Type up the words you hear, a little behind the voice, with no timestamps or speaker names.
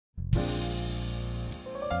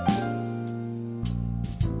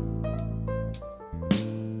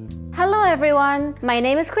everyone, my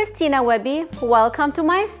name is Christina Webby. Welcome to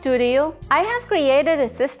my studio. I have created a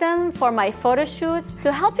system for my photo shoots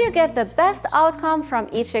to help you get the best outcome from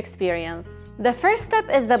each experience. The first step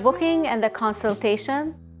is the booking and the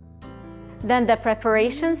consultation, then the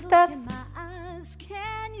preparation steps,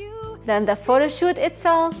 then the photo shoot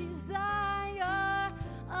itself,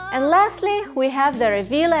 and lastly, we have the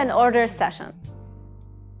reveal and order session.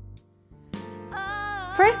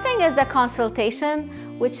 First thing is the consultation,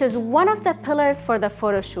 which is one of the pillars for the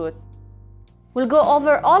photo shoot. We'll go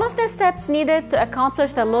over all of the steps needed to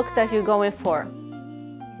accomplish the look that you're going for.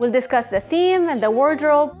 We'll discuss the theme and the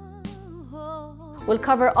wardrobe. We'll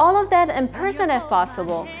cover all of that in person if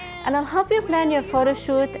possible, and I'll help you plan your photo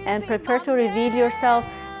shoot and prepare to reveal yourself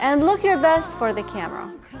and look your best for the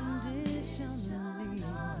camera.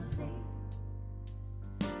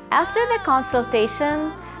 After the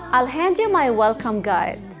consultation, I'll hand you my welcome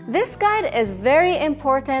guide. This guide is very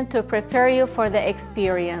important to prepare you for the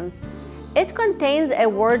experience. It contains a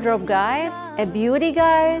wardrobe guide, a beauty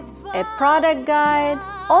guide, a product guide,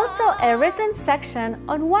 also a written section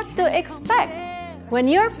on what to expect. When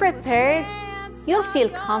you're prepared, you'll feel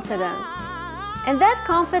confident. And that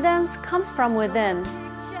confidence comes from within.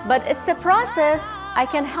 But it's a process I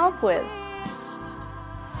can help with.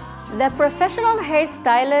 The professional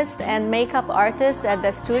hairstylist and makeup artists at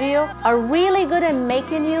the studio are really good at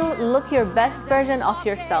making you look your best version of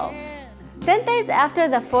yourself. 10 days after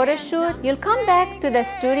the photo shoot, you'll come back to the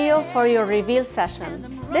studio for your reveal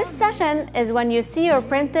session. This session is when you see your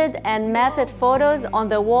printed and matted photos on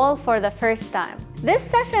the wall for the first time. This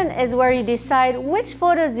session is where you decide which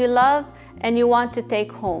photos you love and you want to take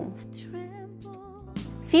home.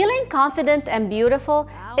 Feeling confident and beautiful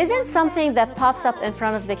isn't something that pops up in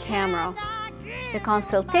front of the camera. The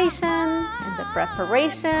consultation and the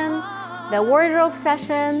preparation, the wardrobe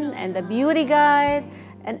session and the beauty guide,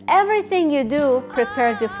 and everything you do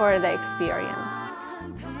prepares you for the experience.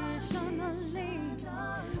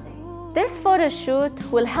 This photo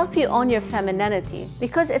shoot will help you own your femininity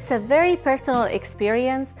because it's a very personal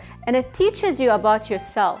experience and it teaches you about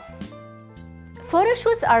yourself. Photo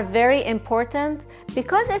shoots are very important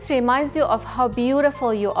because it reminds you of how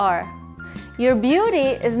beautiful you are. Your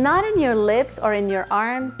beauty is not in your lips or in your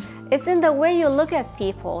arms, it's in the way you look at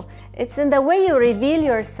people. It's in the way you reveal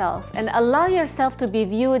yourself and allow yourself to be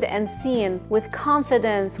viewed and seen with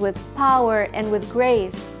confidence, with power, and with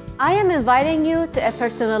grace. I am inviting you to a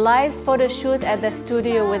personalized photo shoot at the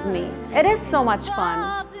studio with me. It is so much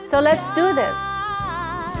fun. So let's do this.